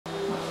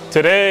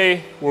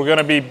Today we're going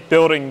to be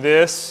building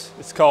this.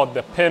 It's called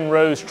the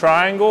Penrose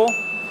Triangle.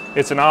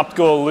 It's an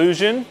optical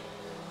illusion,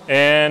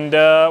 and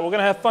we're going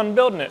to have fun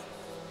building it.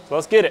 So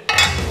let's get it.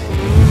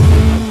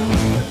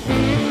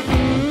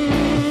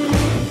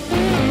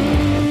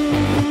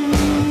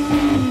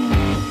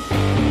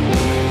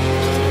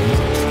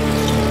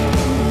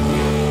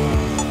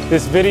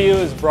 This video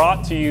is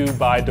brought to you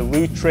by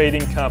Duluth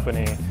Trading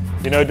Company.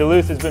 You know,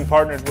 Duluth has been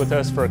partnered with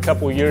us for a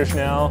couple of years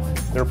now.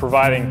 They're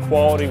providing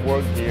quality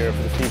work gear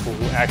for the people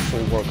who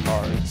actually work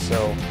hard.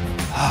 So,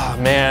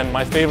 man,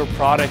 my favorite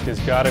product has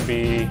got to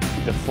be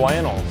the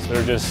flannels.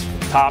 They're just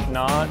top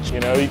notch. You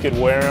know, you could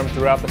wear them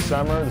throughout the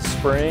summer, the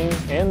spring,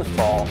 and the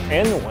fall,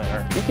 and the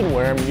winter. You can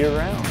wear them year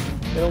round.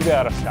 They don't go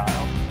out of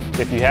style.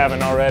 If you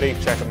haven't already,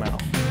 check them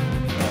out.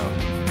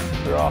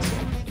 They're awesome.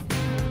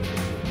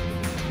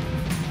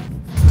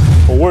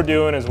 What we're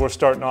doing is we're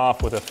starting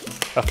off with a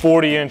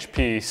 40-inch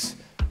piece,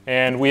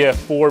 and we have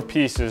 4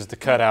 pieces to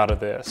cut out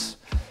of this.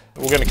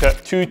 We're going to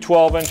cut 2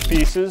 12-inch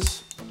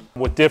pieces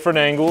with different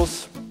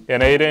angles, an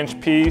 8-inch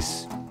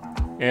piece,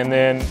 and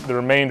then the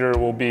remainder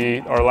will be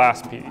our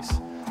last piece.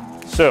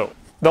 So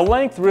the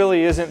length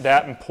really isn't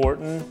that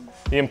important.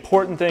 The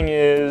important thing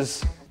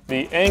is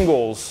the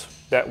angles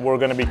that we're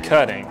going to be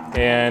cutting,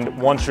 and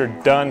once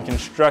you're done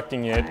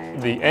constructing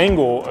it, the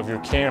angle of your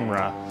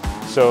camera.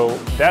 So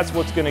that's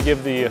what's going to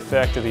give the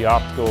effect of the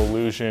optical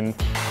illusion.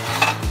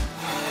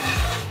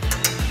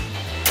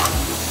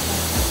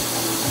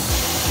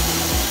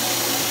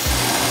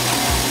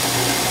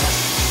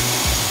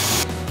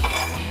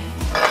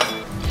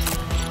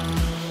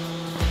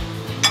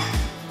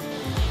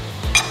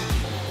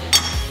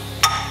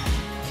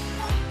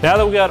 Now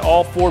that we got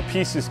all 4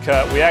 pieces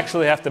cut, we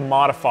actually have to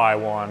modify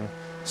one.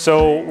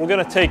 So we're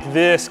going to take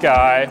this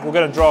guy, we're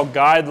going to draw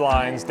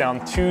guidelines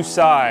down 2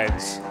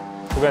 sides.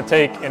 We're going to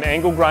take an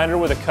angle grinder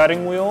with a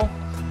cutting wheel,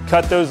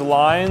 cut those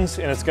lines,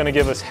 and it's going to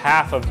give us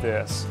half of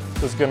this.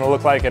 So it's going to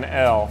look like an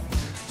L.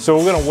 So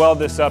we're going to weld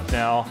this up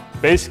now.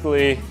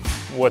 Basically,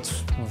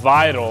 what's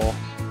vital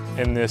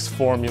in this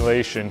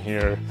formulation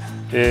here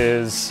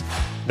is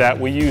that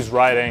we use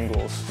right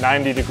angles,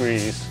 90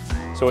 degrees.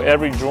 So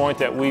every joint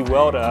that we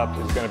weld up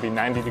is going to be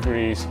 90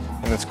 degrees,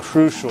 and it's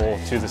crucial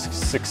to the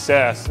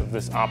success of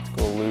this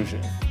optical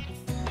illusion.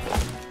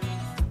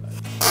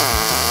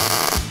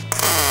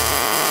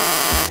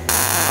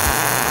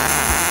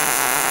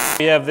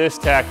 We have this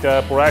tacked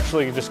up. We're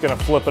actually just going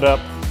to flip it up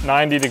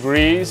 90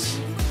 degrees,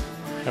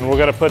 and we're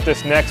going to put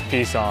this next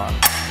piece on.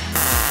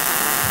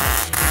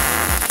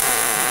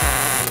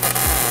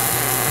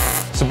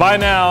 So by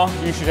now,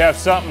 you should have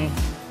something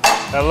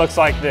that looks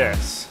like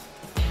this.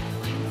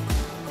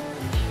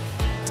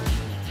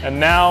 And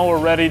now we're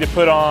ready to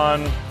put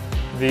on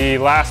the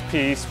last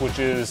piece, which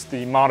is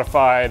the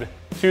modified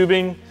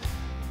tubing,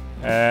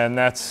 and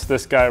that's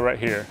this guy right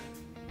here.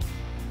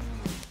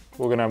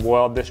 We're going to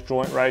weld this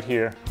joint right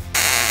here.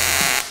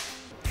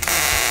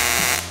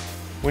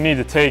 We need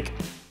to take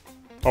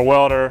our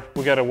welder,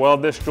 we got to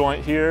weld this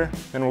joint here,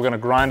 then we're going to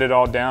grind it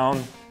all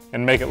down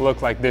and make it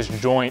look like this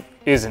joint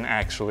isn't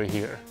actually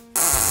here.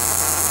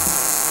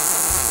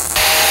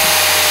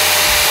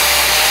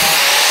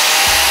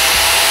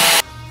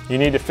 You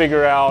need to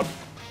figure out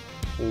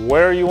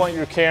where you want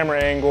your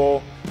camera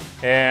angle,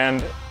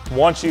 and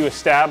once you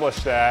establish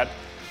that,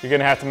 you're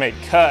going to have to make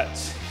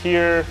cuts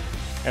here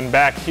and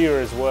back here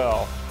as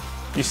well.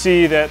 You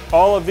see that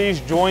all of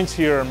these joints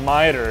here are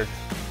mitered,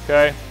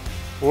 okay?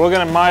 We're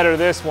going to miter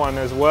this one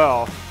as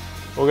well.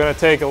 We're going to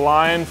take a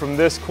line from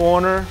this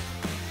corner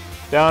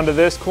down to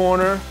this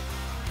corner.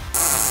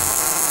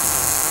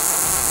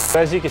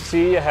 As you can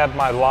see, I have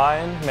my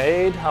line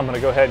made. I'm going to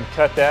go ahead and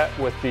cut that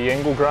with the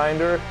angle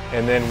grinder,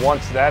 and then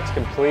once that's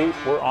complete,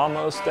 we're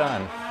almost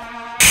done.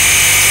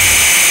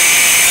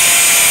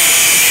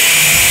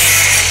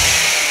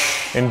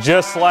 And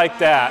just like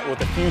that, with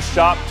a few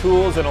shop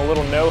tools and a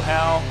little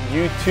know-how,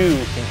 you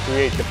too can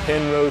create the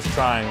Penrose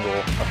Triangle,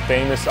 a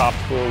famous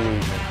optical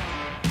illusion.